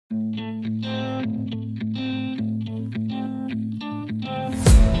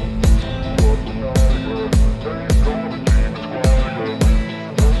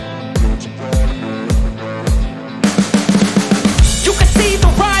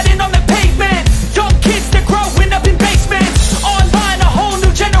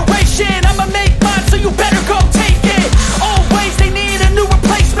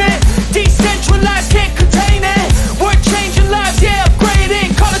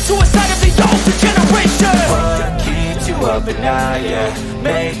Up at night, yeah.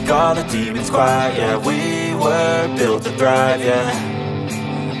 Make all the demons quiet, yeah. We were built to thrive, yeah.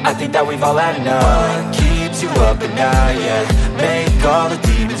 I think that we've all had enough. What keeps you up at night, yeah. Make all the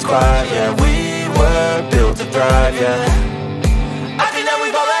demons quiet, yeah. We were built to thrive, yeah. I think that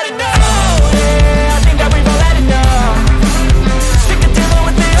we've all had enough. Yeah, I think that we've all had enough. Sick of dealing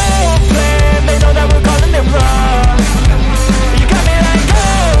with the old plan. They know that we're calling it wrong. You got me like,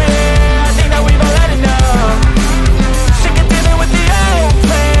 oh yeah. I think that we've all had enough.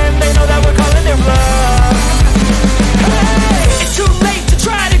 It's too late to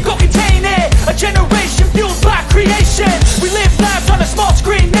try to go contain it. A generation fueled by creation. We live lives on a small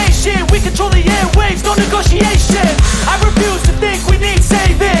screen nation. We control the airwaves, no negotiation. I refuse to think we need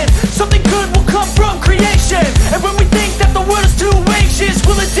saving. Something good will come from creation. And when we think that the world is too anxious,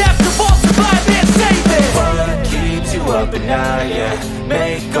 we'll adapt, evolve, survive and save it. What keeps you up at night, yeah.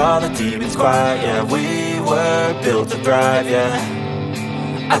 Make all the demons quiet, yeah. We were built to thrive, yeah.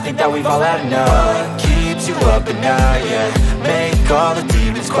 I think that we've all had enough. What keeps you up at night, yeah. Make all the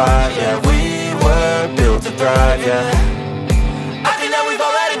demons quiet, yeah. We were built to thrive, yeah. I think that we've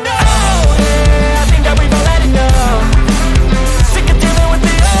all had enough. Yeah, I think that we've all had enough. Sick of dealing with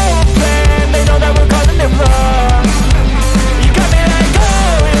the old plan. They know that we're calling it wrong. You got me like,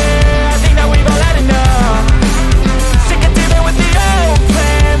 oh yeah. I think that we've all had enough. Sick of dealing with the old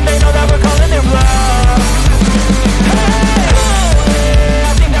plan. They know that we're calling it wrong.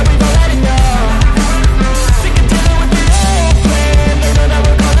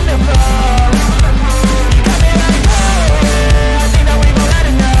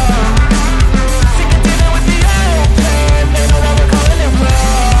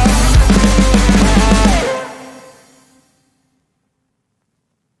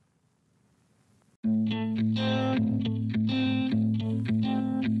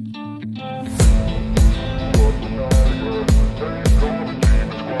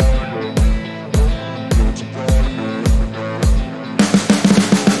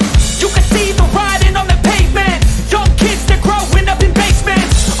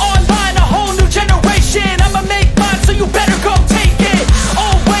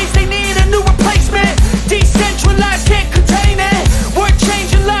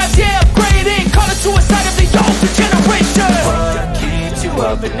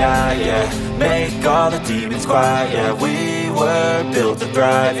 Up at night, yeah. Make all the demons quiet, yeah. We were built to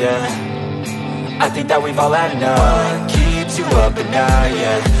thrive, yeah. I think that we've all had enough. What keeps you up at night,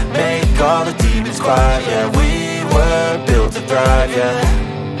 yeah. Make all the demons quiet, yeah. We were built to thrive, yeah.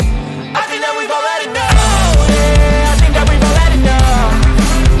 I think that we've all had enough. Yeah, I think that we've all had enough.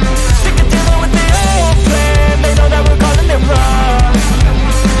 Sick of dealing with the old plan. They know that we're calling it wrong.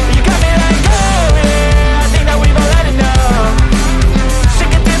 You got me like, oh yeah. I think that we've all had enough.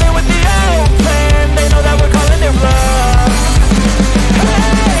 They know that we're calling it wrong.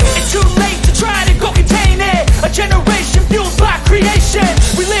 It's too late to try to go contain it. A generation fueled by creation.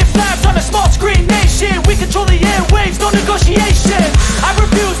 We live lives on a small screen nation. We control the airwaves, no negotiation. I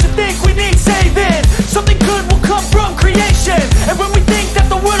refuse to think we need saving. Something good will come from creation. And when we think that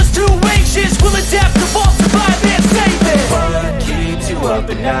the world is too anxious, we'll adapt, evolve, survive and save it. What keeps you up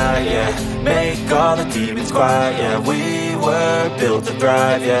at night, yeah. Make all the demons quiet, yeah. We were built to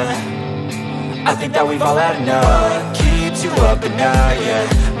thrive, yeah. I think that we've all had enough. What keeps you up at night, yeah.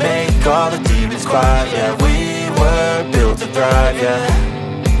 Make all the demons quiet, yeah. We were built to thrive, yeah.